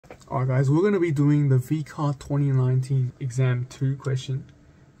Alright guys, we're going to be doing the VCAA 2019 exam 2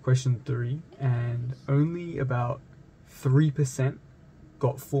 question 3, and only about 3%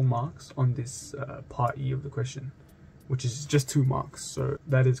 got full marks on this part E of the question, which is just 2 marks, so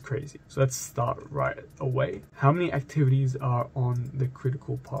that is crazy. So let's start right away. How many activities are on the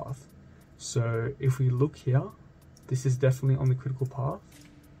critical path? So if we look here, this is definitely on the critical path.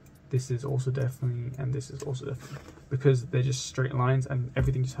 This is also definitely, and this is also definitely, because they're just straight lines and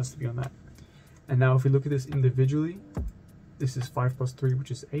everything just has to be on that. And now if we look at this individually, this is 5 plus 3,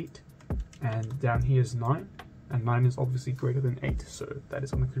 which is 8, and down here is 9, and 9 is obviously greater than 8, so that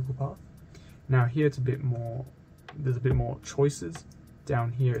is on the critical path. Now here it's a bit more, there's a bit more choices.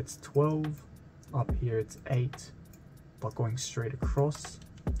 Down here it's 12, up here it's 8, but going straight across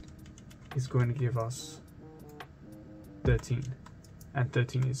is going to give us 13. And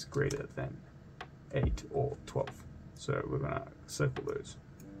 13 is greater than 8 or 12. So we're going to circle those.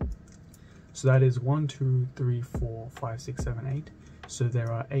 So that is 1, 2, 3, 4, 5, 6, 7, 8. So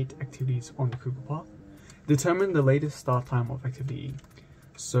there are 8 activities on the critical path. Determine the latest start time of activity E.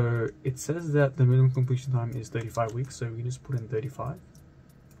 So it says that the minimum completion time is 35 weeks. So we can just put in 35.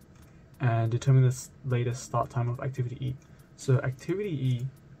 And determine the latest start time of activity E. So activity E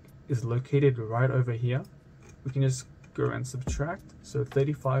is located right over here. We can just go and subtract. So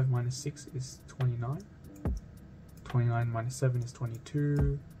 35 minus 6 is 29. 29 minus 7 is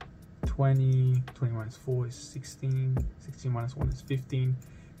 22. 20 minus 4 is 16. 16 minus 1 is 15.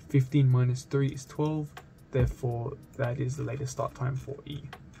 15 minus 3 is 12. Therefore, that is the latest start time for E.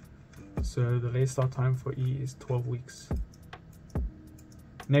 So the latest start time for E is 12 weeks.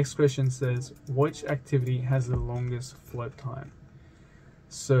 Next question says, which activity has the longest float time?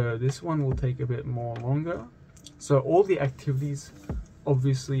 So this one will take a bit more longer. So all the activities,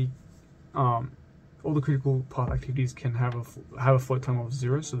 obviously, all the critical path activities can have a float time of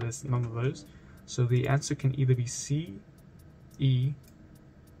 0, so there's none of those. So the answer can either be C, E,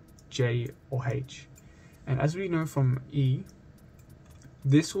 J, or H. And as we know from E,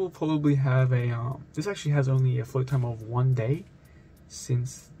 this will probably have a, this actually has only a float time of 1 day,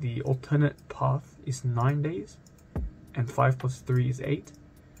 since the alternate path is 9 days, and 5 plus 3 is 8.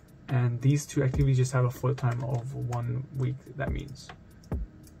 And these 2 activities just have a float time of 1 week, that means.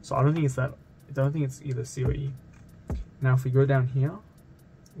 So I don't think it's that, I don't think it's either C or E. Now if we go down here,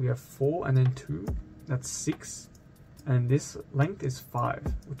 we have 4 and then 2, that's 6. And this length is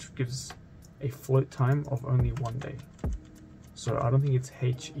 5, which gives a float time of only 1 day. So I don't think it's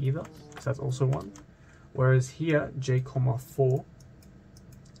H either, because that's also 1. Whereas here, J, 4,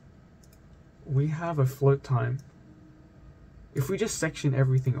 we have a float time. If we just section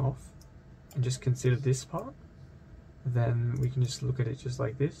everything off and just consider this part, then we can just look at it just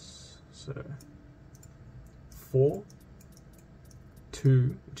like this. So 4,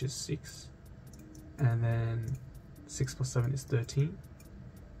 2, which is 6, and then 6 plus 7 is 13,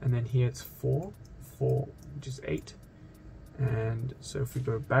 and then here it's 4, which is 8, and so if we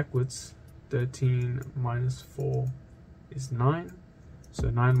go backwards, 13 minus 4 is 9, so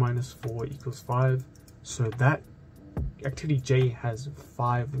 9 minus 4 equals 5, so that activity J has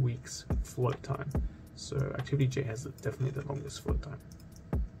 5 weeks float time. So activity J has definitely the longest float time.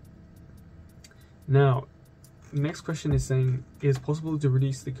 Now, the next question is saying, it is possible to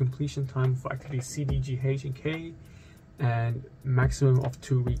reduce the completion time for activities C, D, G, H, and K, and maximum of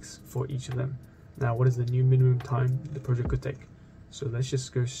 2 weeks for each of them. Now, what is the new minimum time the project could take? So let's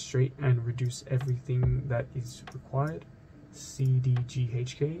just go straight and reduce everything that is required. C, D, G,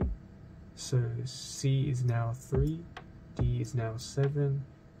 H, K. So C is now 3, D is now 7,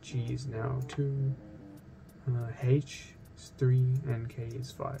 G is now 2, H is 3, and K is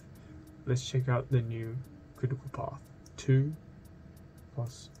 5. Let's check out the new critical path. 2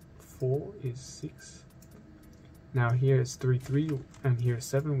 plus 4 is 6. Now here it's 3, 3, and here is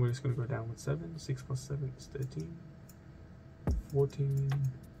 7. We're just going to go down with 7. 6 plus 7 is 13. 14.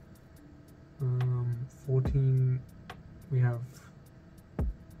 14. We have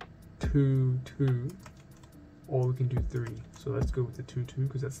 2, 2, or we can do 3. So let's go with the 2, 2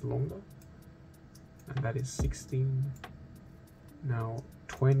 because that's longer. And that is 16. Now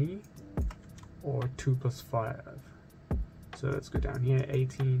 20, or 2 plus 5. So let's go down here.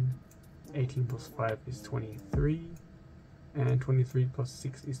 18. 18 plus 5 is 23. And 23 plus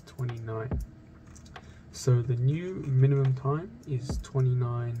 6 is 29. So the new minimum time is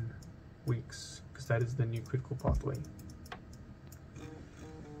 29 weeks, because that is the new critical pathway.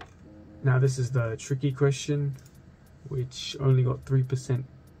 Now this is the tricky question, which only got 3%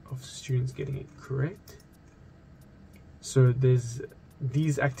 of students getting it correct. So there's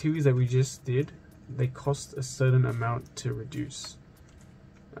these activities that we just did, they cost a certain amount to reduce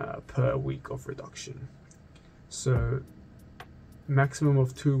per week of reduction. So maximum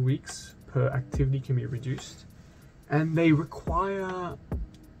of 2 weeks per activity can be reduced, and they require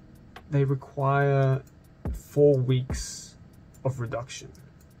 4 weeks of reduction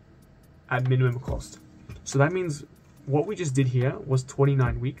at minimum cost. So that means what we just did here was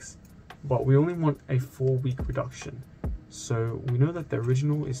 29 weeks, but we only want a 4-week reduction. So we know that the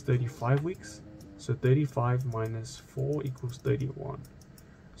original is 35 weeks, so 35 minus 4 equals 31.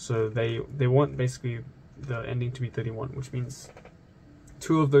 So they want basically the ending to be 31, which means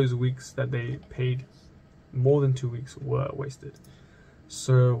 2 of those weeks that they paid more than 2 weeks were wasted.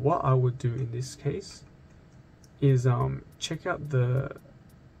 So what I would do in this case is check out the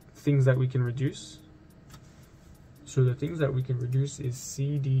things that we can reduce. So the things that we can reduce is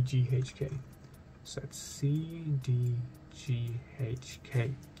C, D, G, H, K. So that's C, D, G, H,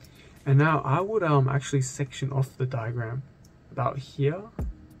 K. And now I would actually section off the diagram about here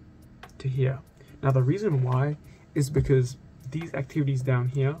to here. Now the reason why is because these activities down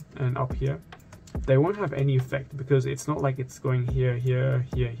here and up here, they won't have any effect, because it's not like it's going here, here,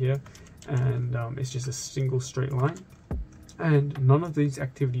 here, here, and it's just a single straight line. And none of these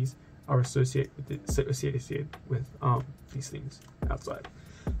activities are associated with these things outside.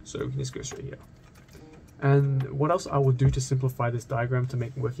 So we can just go straight here. And what else I would do to simplify this diagram to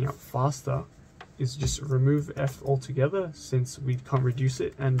make working out faster is just remove F altogether, since we can't reduce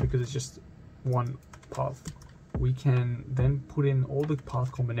it, and because it's just one path. We can then put in all the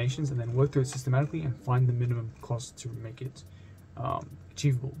path combinations and then work through it systematically and find the minimum cost to make it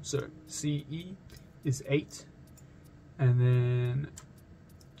achievable. So CE is 8, and then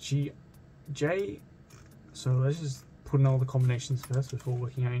J, so let's just put in all the combinations first before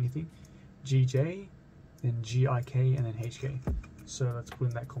working out anything. GJ, then GIK, and then HK. So let's put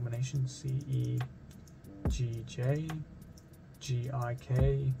in that combination: CE, GJ,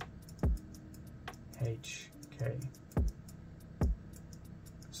 GIK, HK.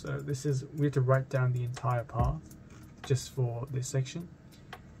 So this is, we have to write down the entire path just for this section.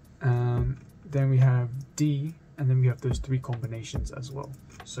 Then we have D, and then we have those 3 combinations as well.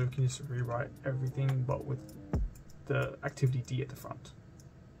 So we can just rewrite everything, but with the activity D at the front.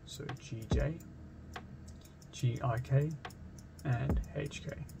 So GJ, GIK, and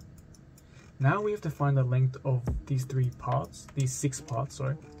HK. Now we have to find the length of these 3 parts, these 6 parts,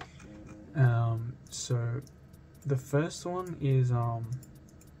 sorry. So the first one is 5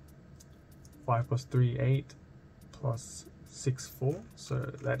 plus 3, 8, plus 6, 4, so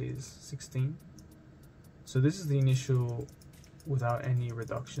that is 16. So this is the initial without any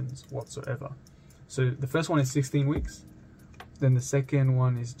reductions whatsoever. So the first one is 16 weeks. Then the second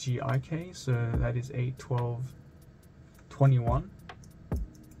one is GIK, so that is 8, 12, 21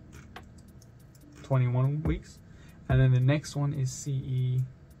 weeks. And then the next one is CE,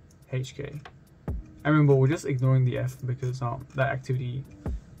 HK. And remember, we're just ignoring the F because that activity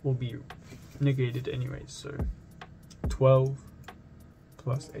will be negated anyway. So 12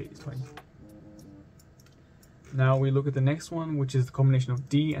 plus 8 is 20. Now we look at the next one, which is the combination of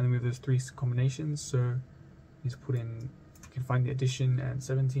D, and then we have those 3 combinations. So just put in, you can find the addition, and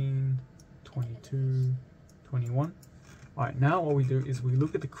 17, 22, 21. Alright, now what we do is we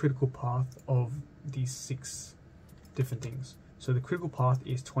look at the critical path of these 6 different things. So the critical path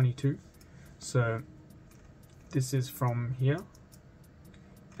is 22. So this is from here.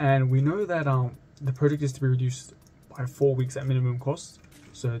 And we know that the project is to be reduced by 4 weeks at minimum cost.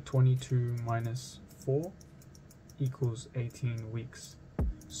 So 22 minus 4 equals 18 weeks.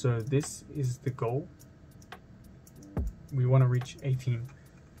 So this is the goal. We want to reach 18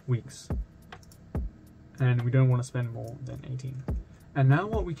 weeks. And we don't want to spend more than 18. And now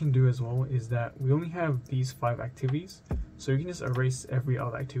what we can do as well is that we only have these 5 activities. So you can just erase every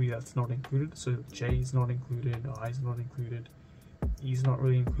other activity that's not included. So J is not included, I is not included, E is not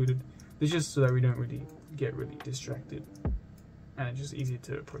really included. It's just so that we don't really get really distracted. And it's just easier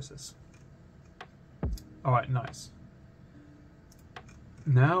to process. Alright, nice.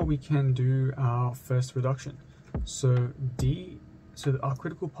 Now we can do our first reduction. So our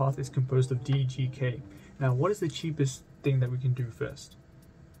critical path is composed of D, G, K. Now what is the cheapest thing that we can do first?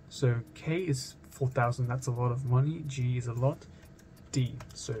 So K is 4,000, that's a lot of money. G is a lot. D,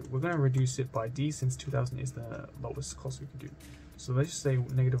 so we're going to reduce it by D since 2,000 is the lowest cost we can do. So let's just say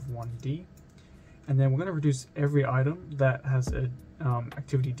negative 1D. And then we're going to reduce every item that has a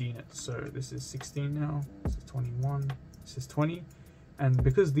activity D in it. So this is 16 now, this is 21, this is 20. And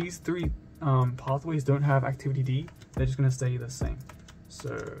because these 3 pathways don't have activity D, they're just going to stay the same.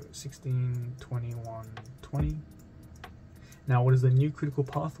 So 16, 21, 20. Now what is the new critical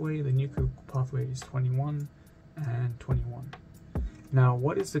pathway? The new critical pathway is 21 and 21. Now,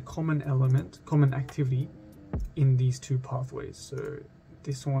 what is the common element, common activity in these two pathways? So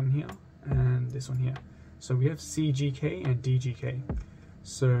this one here and this one here. So we have CGK and DGK.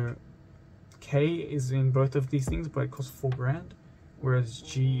 So K is in both of these things, but it costs $4,000, whereas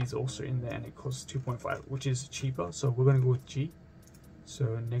G is also in there and it costs 2.5, which is cheaper. So we're going to go with G. So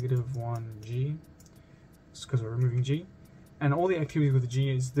 -1G, because we're removing G. And all the activity with G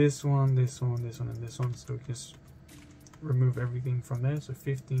is this one, this one, this one, and this one. So we can just remove everything from there. So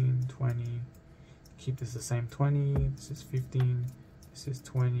 15, 20, keep this the same, 20, this is 15, this is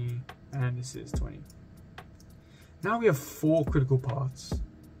 20, and this is 20. Now we have 4 critical paths,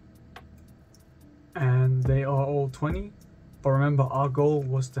 and they are all 20, but remember our goal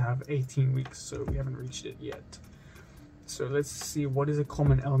was to have 18 weeks, so we haven't reached it yet. So let's see what is a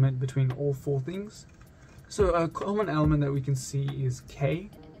common element between all 4 things. So a common element that we can see is K,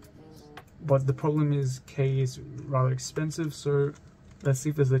 but the problem is K is rather expensive, so let's see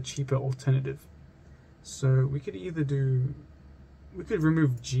if there's a cheaper alternative. So we could either we could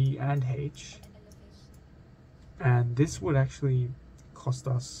remove G and H, and this would actually cost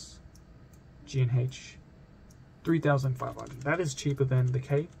us, G and H, 3,500. That is cheaper than the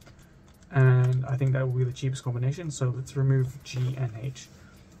K, and I think that will be the cheapest combination. So let's remove G and H.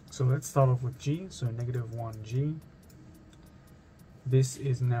 So let's start off with G, so -1G. This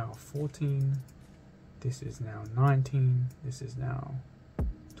is now 14, this is now 19, this is now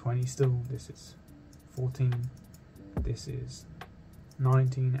 20 still, this is 14, this is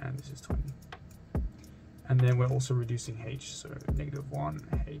 19, and this is 20. And then we're also reducing H, so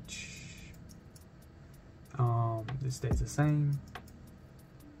 -1H. This stays the same,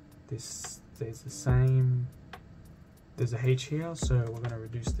 this stays the same. There's a H here, so we're going to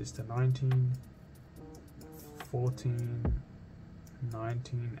reduce this to 19, 14,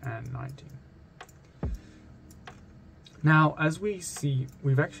 19, and 19. Now, as we see,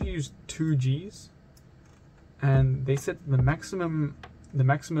 we've actually used 2 G's, and they said the maximum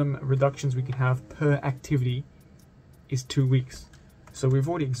reductions we can have per activity is 2 weeks. So we've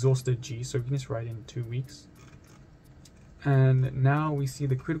already exhausted G, so we can just write in 2 weeks. And now we see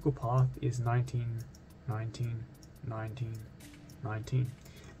the critical path is 19, 19, 19, 19.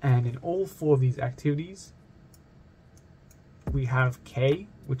 And in all 4 of these activities, we have K,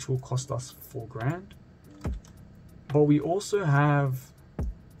 which will cost us $4,000. But we also have,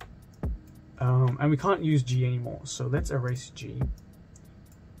 and we can't use G anymore, so let's erase G.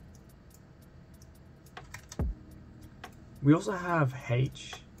 We also have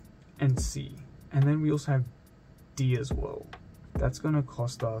H and C, and then we also have D as well. That's gonna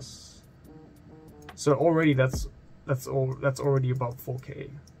cost us, so already that's already above 4K,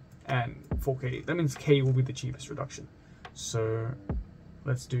 and 4K, that means K will be the cheapest reduction. So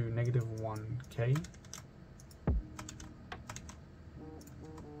let's do -1K,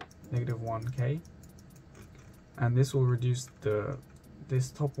 -1K, and this will reduce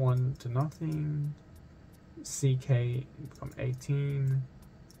this top one to nothing. CK become 18,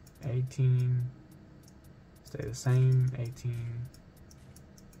 18, stay the same, 18,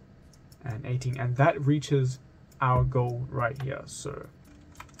 and 18, and that reaches our goal right here. So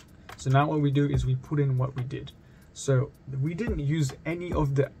now what we do is we put in what we did. So we didn't use any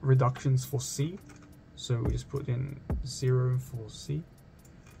of the reductions for C, so we just put in 0 for C.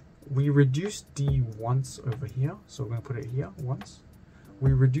 We reduced D once over here, so we're going to put it here once.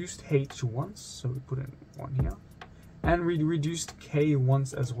 We reduced H once, so we put in 1 here. And we reduced K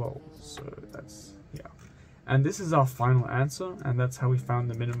once as well, so that's here. And this is our final answer, and that's how we found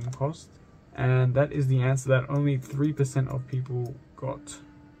the minimum cost. And that is the answer that only 3% of people got.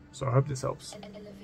 So I hope this helps.